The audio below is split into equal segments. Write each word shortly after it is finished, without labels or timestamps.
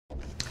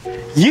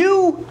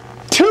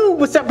YouTube,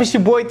 what's up? It's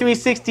your boy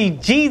 360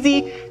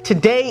 Jeezy.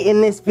 Today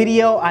in this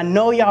video, I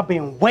know y'all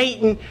been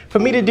waiting for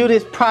me to do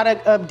this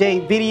product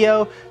update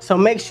video, so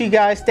make sure you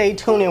guys stay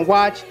tuned and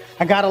watch.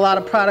 I got a lot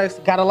of products,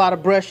 got a lot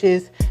of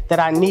brushes that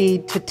I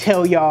need to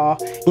tell y'all,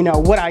 you know,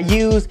 what I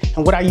use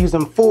and what I use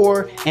them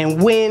for and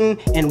when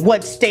and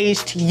what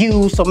stage to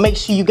use. So make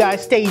sure you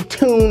guys stay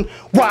tuned,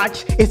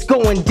 watch, it's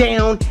going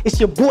down. It's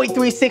your boy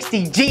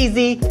 360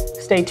 Jeezy.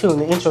 Stay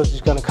tuned, the intro is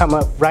just gonna come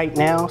up right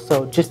now,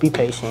 so just be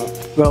patient.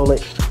 Roll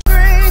it.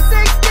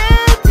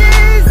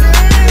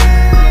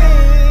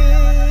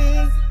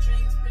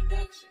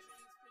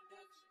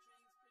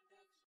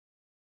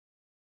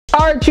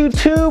 Alright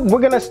YouTube,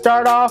 we're gonna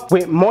start off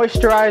with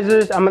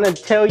moisturizers. I'm gonna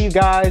tell you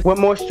guys what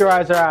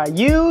moisturizer I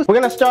use. We're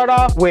gonna start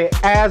off with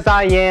As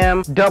I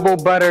Am Double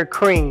Butter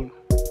Cream.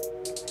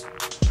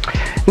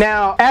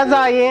 Now, As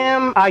I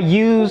Am, I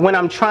use when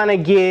I'm trying to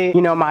get,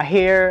 you know, my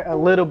hair a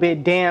little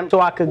bit damp so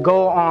I could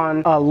go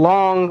on a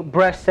long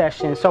brush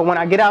session. So when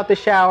I get out the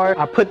shower,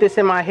 I put this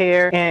in my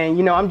hair and,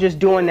 you know, I'm just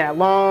doing that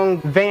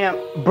long vamp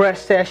brush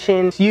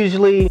sessions.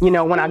 Usually, you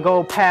know, when I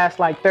go past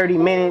like 30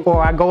 minutes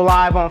or I go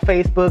live on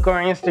Facebook or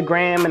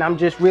Instagram and I'm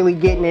just really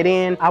getting it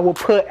in, I will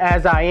put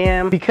As I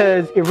Am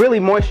because it really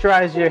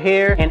moisturizes your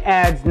hair and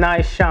adds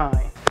nice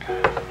shine.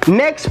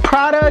 Next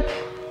product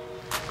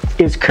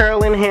is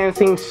Curl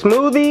Enhancing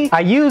Smoothie. I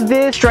use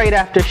this straight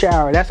after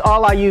shower. That's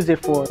all I use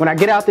it for. When I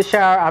get out the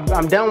shower,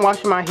 I'm done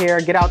washing my hair,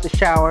 get out the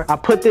shower, I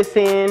put this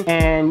in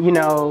and, you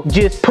know,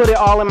 just put it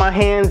all in my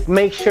hands,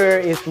 make sure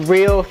it's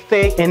real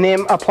thick, and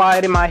then apply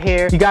it in my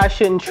hair. You guys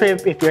shouldn't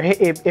trip if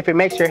it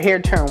makes your hair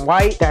turn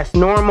white. That's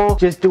normal.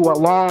 Just do a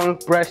long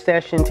brush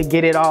session to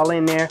get it all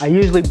in there. I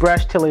usually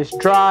brush till it's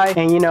dry,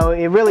 and you know,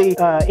 it really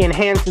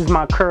enhances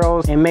my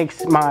curls and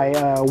makes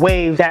my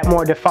waves that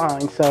more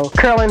defined. So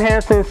Curl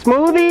Enhancing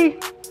Smoothie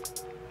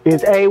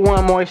is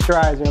A1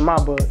 moisturizer in my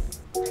book.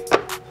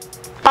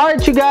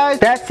 Alright you guys,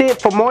 that's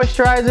it for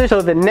moisturizer.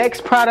 So the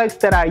next products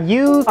that I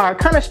use are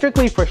kind of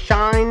strictly for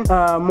shine,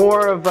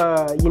 more of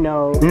a, you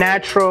know,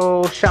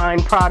 natural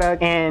shine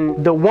product.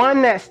 And the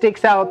one that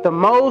sticks out the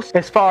most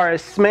as far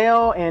as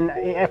smell and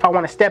if I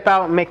want to step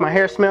out and make my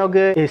hair smell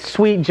good is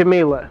Sweet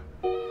Jamila.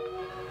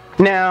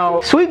 Now,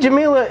 Sweet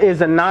Jamila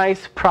is a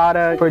nice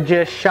product for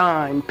just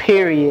shine,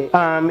 period.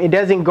 It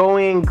doesn't go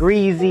in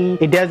greasy,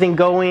 it doesn't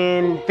go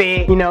in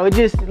thick, you know, it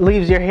just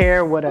leaves your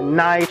hair with a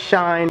nice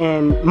shine,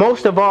 and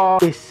most of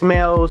all, it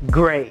smells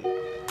great.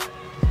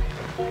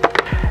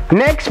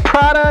 Next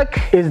product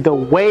is the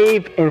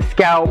Wave and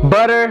Scalp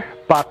Butter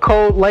by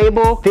Cold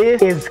Label.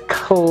 This is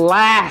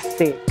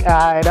classic.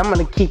 Alright, I'm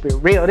gonna keep it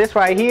real. This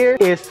right here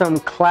is some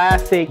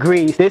classic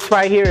grease. This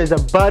right here is a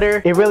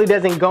butter. It really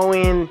doesn't go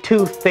in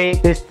too thick.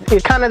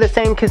 It's kind of the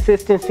same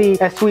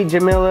consistency as Sweet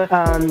Jamila.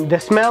 The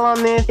smell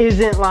on this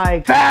isn't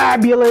like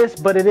fabulous,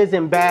 but it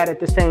isn't bad at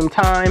the same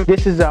time.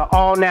 This is an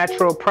all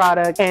natural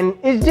product, and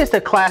it's just a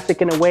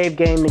classic in the wave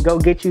game to go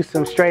get you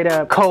some straight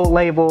up Cold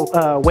Label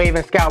Wave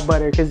and Scalp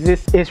Butter, because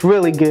it's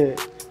really good.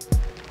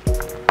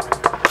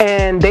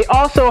 And they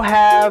also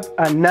have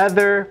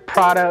another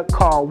product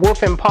called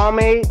Woofing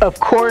Pomade. Of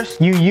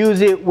course, you use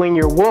it when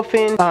you're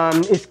woofing.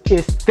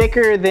 It's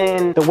thicker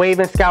than the Wave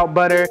and Scalp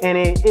Butter, and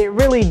it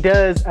really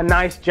does a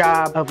nice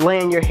job of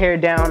laying your hair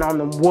down on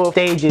the woof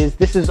stages.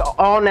 This is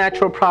all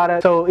natural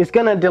product, so it's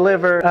gonna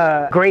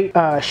deliver great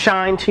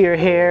shine to your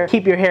hair,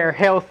 keep your hair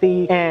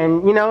healthy,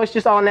 and you know, it's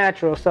just all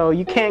natural. So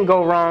you can't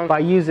go wrong by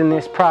using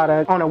this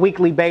product on a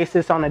weekly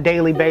basis, on a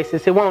daily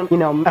basis. It won't, you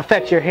know,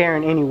 affect your hair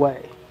in any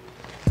way.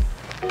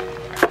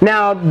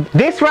 Now,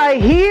 this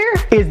right here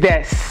is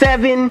that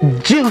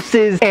 7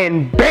 juices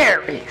and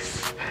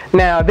berries.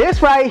 Now,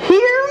 this right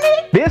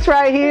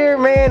here,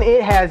 man,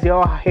 it has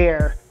your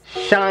hair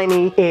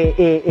shiny.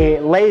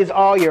 It lays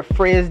all your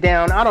frizz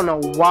down. I don't know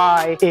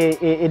why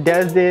it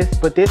does this,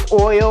 but this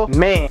oil,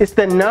 man, it's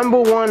the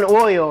 #1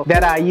 oil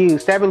that I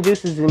use. 7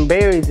 juices and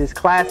berries is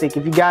classic.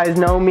 If you guys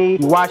know me,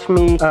 you watch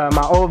me,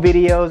 my old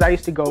videos, I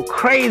used to go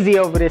crazy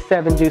over this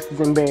 7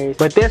 juices and berries.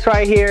 But this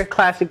right here,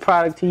 classic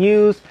product to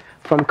use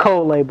from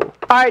Cold Label.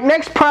 Alright,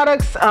 next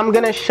products I'm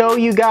gonna show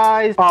you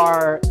guys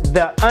are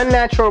the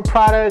unnatural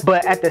product,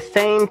 but at the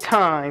same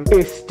time,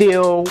 it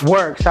still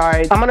works,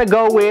 alright? I'm gonna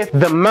go with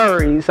the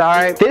Murray's,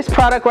 alright? This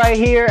product right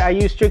here, I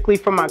use strictly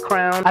for my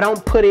crown. I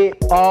don't put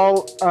it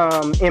all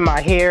in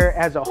my hair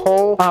as a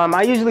whole.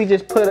 I usually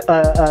just put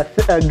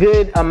a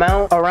good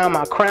amount around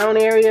my crown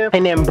area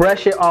and then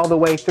brush it all the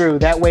way through.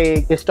 That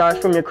way it starts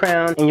from your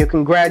crown and you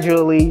can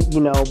gradually,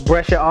 you know,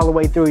 brush it all the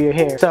way through your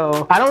hair.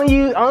 So I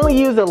only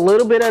use a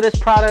little bit of this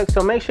product,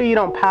 so make sure you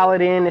don't pile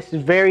it in. This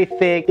is very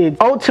thick. It's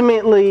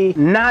ultimately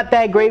not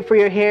that great for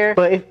your hair,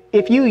 but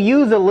if you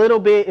use a little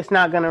bit, it's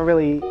not gonna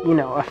really, you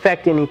know,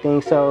 affect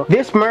anything. So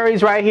this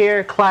Murray's right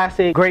here,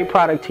 classic, great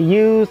product to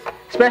use,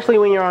 especially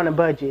when you're on a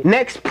budget.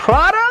 Next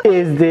product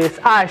is this,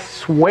 I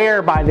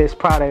swear by this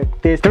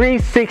product, this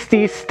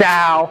 360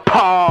 style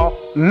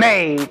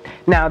pomade.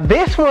 Now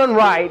this one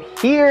right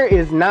here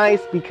is nice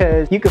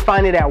because you can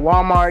find it at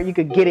Walmart, you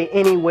could get it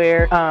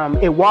anywhere.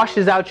 It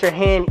washes out your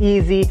hand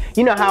easy.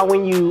 You know how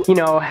when you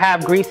know,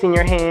 have grease in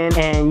your hand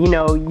and, you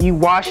know, you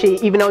wash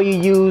it, even though you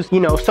use, you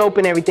know, soap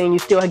and everything, you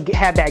still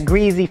have that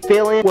greasy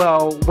feeling.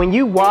 Well, when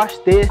you wash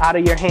this out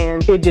of your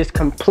hand, it just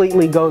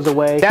completely goes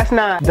away. That's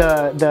not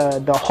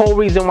the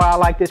whole reason why I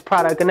like this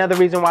product. Another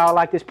reason why I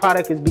like this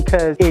product is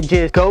because it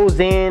just goes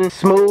in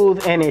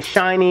smooth and it's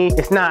shiny.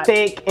 It's not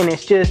thick and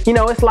it's just, you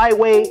know, it's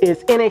lightweight,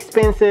 it's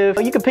inexpensive.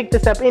 You can pick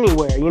this up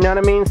anywhere, you know what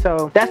I mean?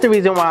 So that's the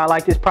reason why I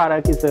like this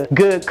product. It's a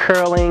good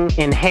curling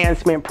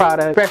enhancement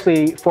product,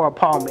 especially for a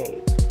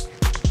pomade.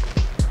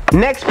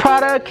 Next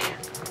product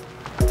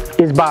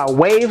is by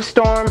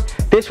Wavestorm.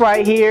 This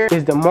right here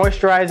is the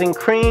moisturizing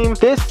cream.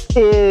 This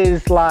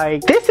is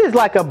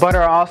like a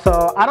butter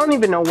also. I don't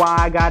even know why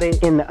I got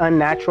it in the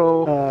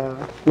unnatural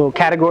little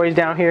categories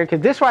down here,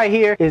 because this right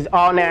here is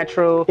all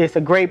natural. It's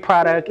a great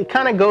product. It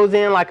kind of goes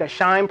in like a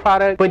shine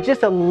product, but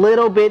just a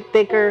little bit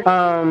thicker.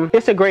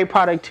 It's a great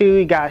product too.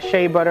 You got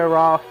shea butter,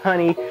 raw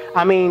honey.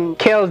 I mean,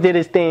 Kales did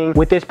his thing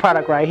with this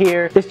product right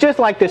here. It's just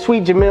like the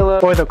Sweet Jamila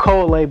or the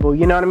Cold Label,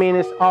 you know what I mean?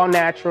 It's all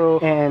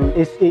natural and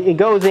it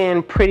goes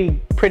in pretty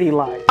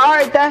light. All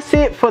right, that's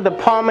it for the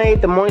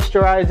pomade, the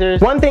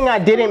moisturizers. One thing I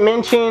didn't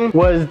mention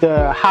was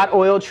the hot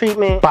oil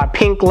treatment by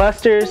Pink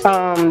Lusters.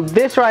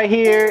 This right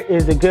here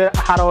is a good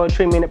hot oil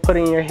treatment to put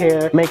in your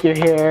hair, make your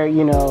hair,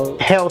 you know,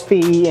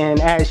 healthy and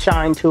add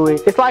shine to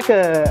it. It's like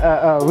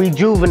a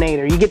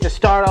rejuvenator. You get to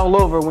start all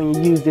over when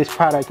you use this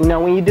product. You know,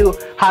 when you do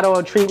hot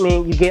oil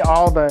treatment, you get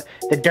all the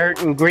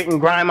dirt and grit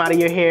and grime out of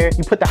your hair.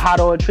 You put the hot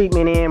oil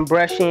treatment in,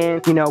 brush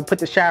in, you know, put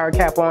the shower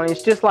cap on.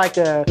 It's just like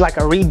a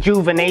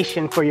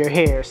rejuvenation for your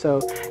hair. So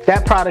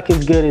that product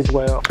is good as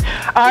well.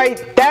 All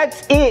right,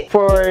 that's it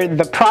for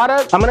the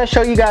product. I'm gonna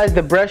show you guys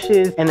the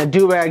brushes and the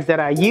Durags that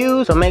I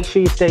use, so make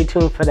sure you stay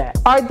tuned for that.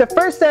 All right, the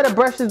first set of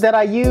brushes that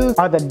I use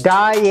are the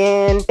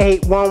Diane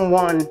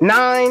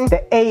 8119,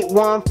 the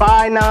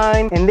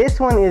 8159, and this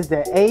one is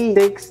the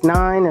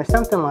 869 or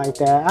something like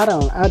that.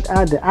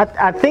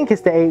 I think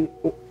it's the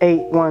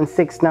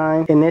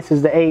 8169, and this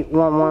is the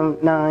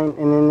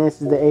 8119, and then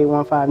this is the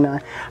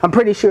 8159. I'm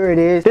pretty sure it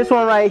is. This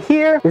one right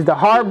here is the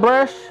hard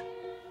brush.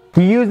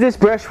 You use this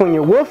brush when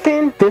you're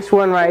woofing. This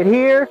one right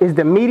here is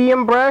the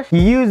medium brush. You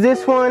use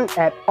this one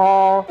at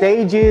all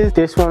stages.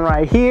 This one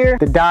right here,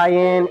 the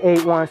Diane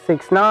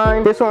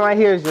 8169. This one right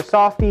here is your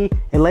softie.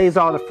 It lays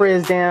all the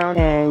frizz down,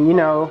 and you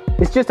know,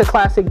 it's just a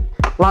classic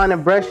line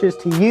of brushes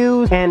to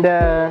use. And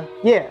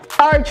yeah.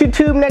 All right,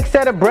 YouTube, next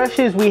set of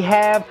brushes, we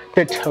have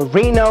the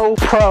Torino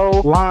Pro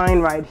line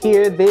right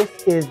here. This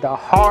is the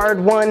hard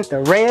one,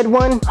 the red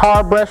one,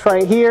 hard brush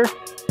right here.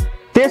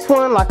 This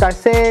one, like I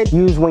said,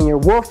 use when you're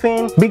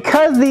woofing.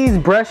 Because these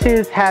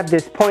brushes have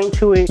this point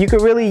to it, you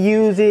can really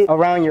use it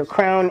around your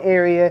crown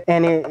area,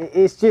 and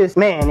it's just,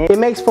 man, it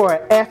makes for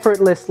an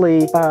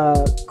effortlessly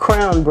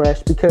crown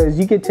brush because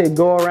you get to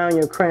go around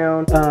your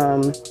crown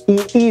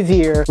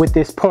easier with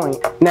this point.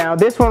 Now,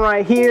 this one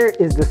right here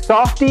is the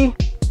softie.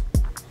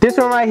 This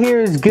one right here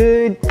is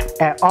good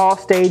at all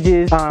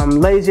stages,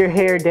 lays your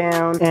hair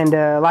down, and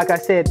like I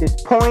said,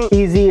 this point,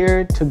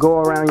 easier to go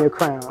around your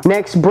crown.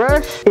 Next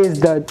brush is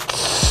the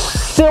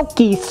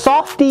silky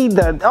softie,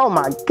 oh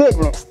my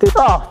goodness,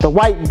 the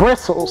white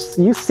bristles,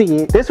 you see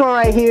it. This one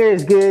right here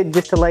is good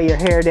just to lay your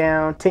hair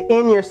down, to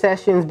end your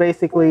sessions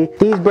basically.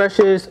 These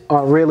brushes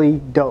are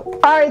really dope.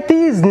 All right,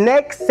 these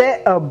next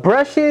set of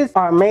brushes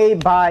are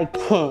made by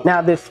Ken.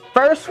 Now this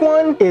first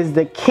one is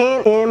the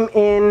Ken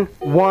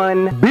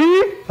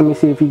MN1B. Let me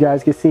see if you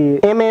guys can see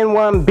it.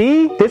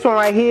 MN1B. This one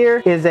right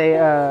here is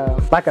a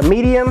like a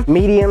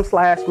medium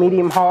slash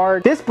medium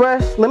hard. This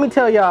brush, let me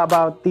tell y'all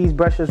about these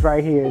brushes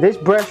right here. This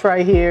brush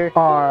right here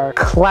are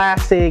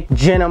classic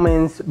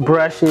gentleman's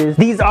brushes.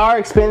 These are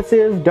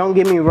expensive, don't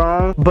get me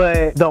wrong,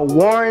 but the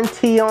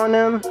warranty on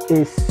them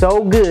is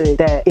so good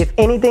that if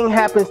anything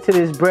happens to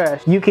this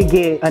brush, you could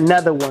get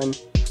another one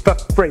for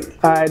free.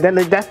 All right,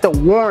 that's the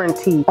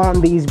warranty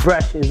on these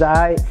brushes. All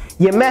right,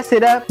 you mess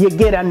it up, you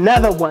get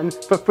another one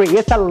for free.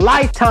 It's a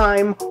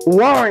lifetime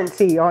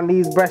warranty on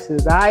these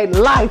brushes. All right,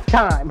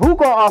 lifetime. Who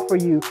gonna offer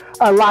you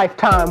a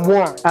lifetime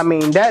warranty? I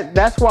mean,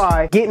 that's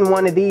why getting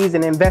one of these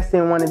and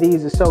investing in one of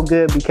these is so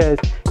good, because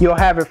you'll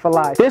have it for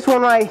life. This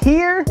one right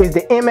here is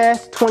the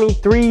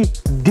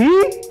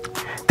MS23D.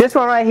 This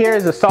one right here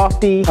is a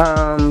softie,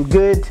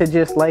 good to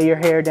just lay your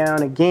hair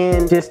down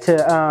again, just to,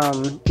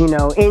 you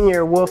know, in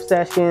your woof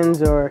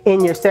sessions or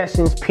in your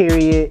sessions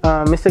period.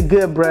 It's a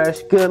good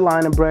brush, good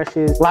line of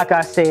brushes. Like I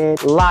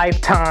said,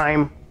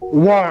 lifetime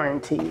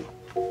warranty.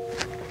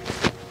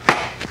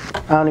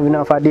 I don't even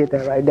know if I did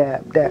that right,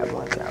 dab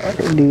one time. What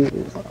did I do?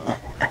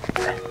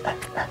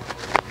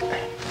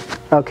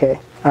 Okay,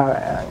 all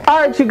right. All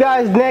right, you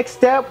guys,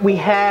 next up we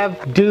have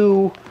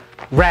Durags.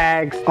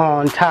 rags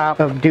on top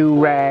of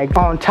do-rags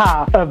on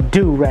top of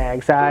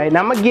do-rags. All right, now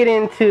I'm gonna get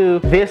into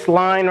this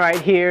line right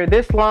here.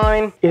 This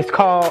line is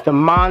called the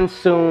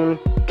monsoon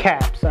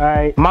caps. All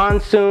right,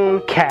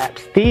 monsoon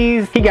caps.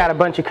 These, he got a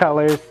bunch of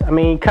colors. I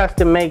mean, he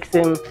custom makes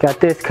them. Got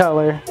this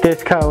color,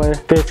 this color,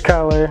 this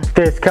color,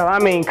 this color. I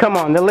mean, come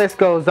on, the list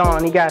goes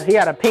on. He got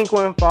a pink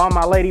one for all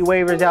my lady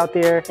wavers out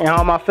there and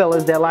all my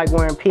fellas that like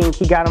wearing pink.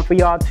 He got them for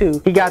y'all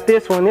too. He got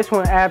this one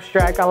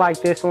abstract. I like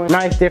this one.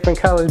 Nice different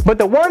colors. But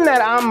the one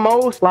that I'm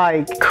most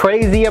like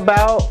crazy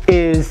about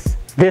is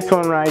this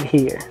one right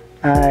here.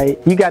 All right,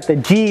 you got the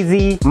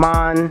Jeezy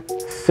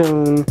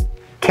monsoon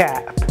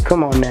cap.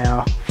 Come on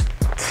now.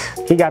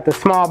 He got the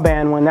small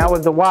band one. That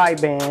was the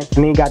wide band.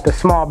 And he got the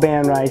small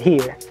band right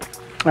here.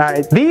 All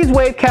right, these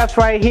wave caps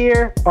right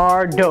here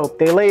are dope.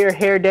 They lay your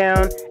hair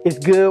down. It's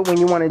good when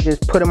you want to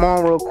just put them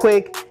on real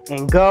quick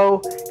and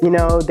go. You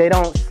know, they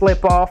don't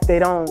slip off. They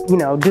don't, you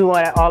know, do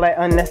all that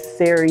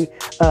unnecessary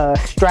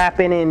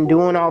strapping and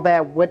doing all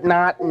that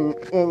whatnot.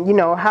 And you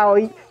know, how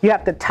you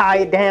have to tie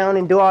it down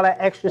and do all that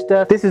extra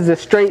stuff. This is a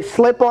straight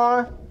slip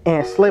on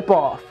and slip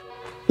off.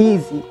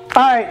 Easy.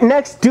 All right,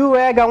 next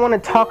do-rag I want to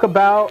talk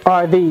about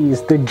are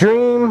these, the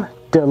Dream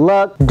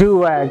Deluxe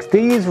do-rags.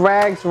 These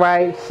rags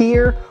right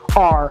here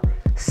are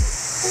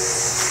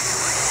silky.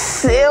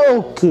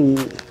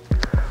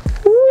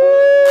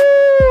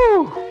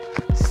 Woo!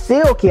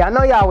 Silky. I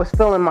know y'all was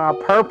feeling my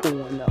purple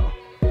one though.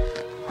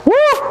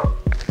 Woo!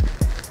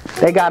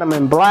 They got them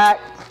in black.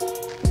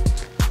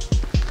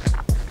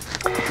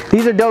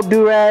 These are dope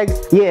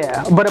do-rags.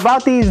 Yeah, but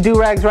about these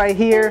do-rags right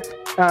here,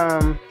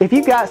 if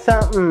you got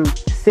something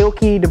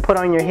silky to put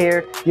on your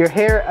hair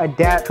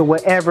adapts to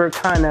whatever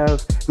kind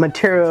of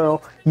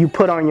material you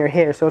put on your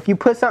hair. So if you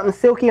put something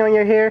silky on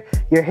your hair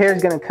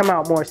is gonna come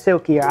out more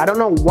silkier. I don't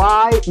know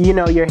why, you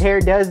know, your hair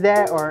does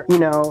that, or, you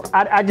know,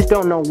 I just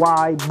don't know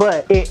why,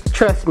 but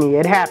trust me,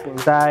 it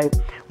happens, all right?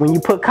 When you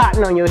put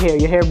cotton on your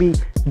hair be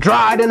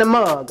dried in a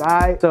mug, all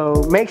right?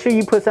 So make sure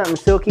you put something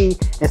silky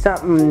and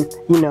something,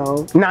 you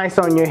know, nice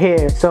on your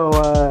hair,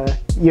 so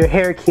your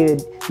hair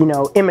could, you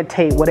know,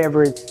 imitate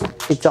whatever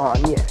it's on.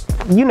 Yeah,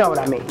 you know what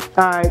I mean.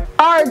 All right,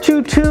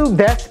 YouTube,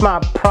 that's my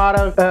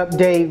product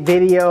update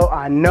video.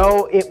 I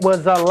know it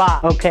was a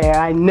lot, okay?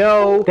 I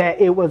know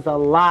that it was a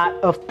lot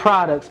of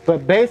products,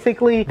 but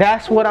basically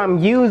that's what I'm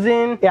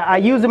using. Yeah, I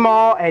use them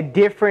all at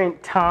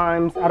different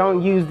times. I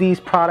don't use these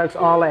products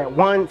all at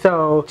once.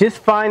 So just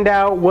find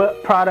out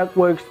what product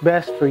works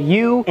best for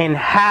you and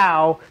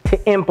how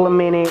to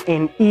implement it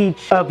in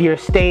each of your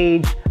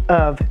stage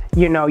of,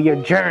 you know, your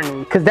journey,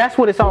 because that's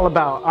what it's all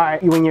about. All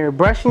right, when you're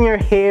brushing your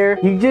hair,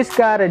 you just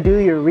gotta do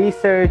your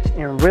research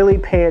and really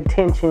pay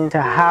attention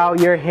to how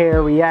your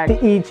hair reacts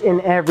to each and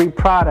every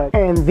product.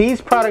 And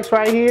these products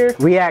right here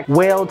react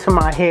well to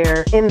my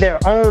hair in their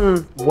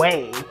own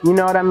way, you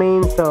know what I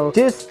mean? So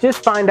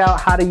just find out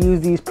how to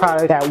use these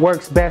products that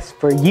works best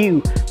for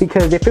you,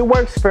 because if it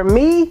works for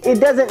me, it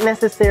doesn't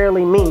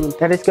necessarily mean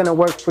that it's gonna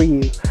work for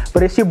you.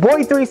 But it's your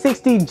boy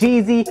 360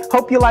 Jeezy.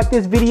 Hope you like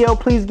this video.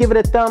 Please give it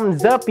a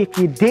thumbs up if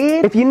you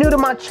did. If you're new to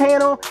my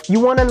channel, you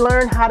want to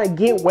learn how to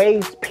get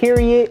waves,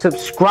 period,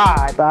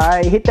 subscribe, all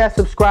right? Hit that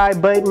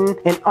subscribe button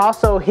and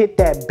also hit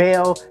that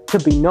bell to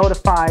be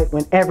notified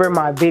whenever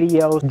my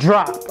videos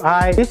drop, all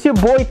right? It's your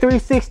boy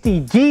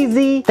 360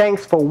 Jeezy.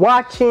 Thanks for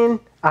watching.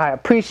 I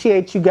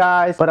appreciate you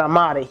guys, but I'm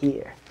out of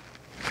here.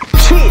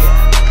 Cheers.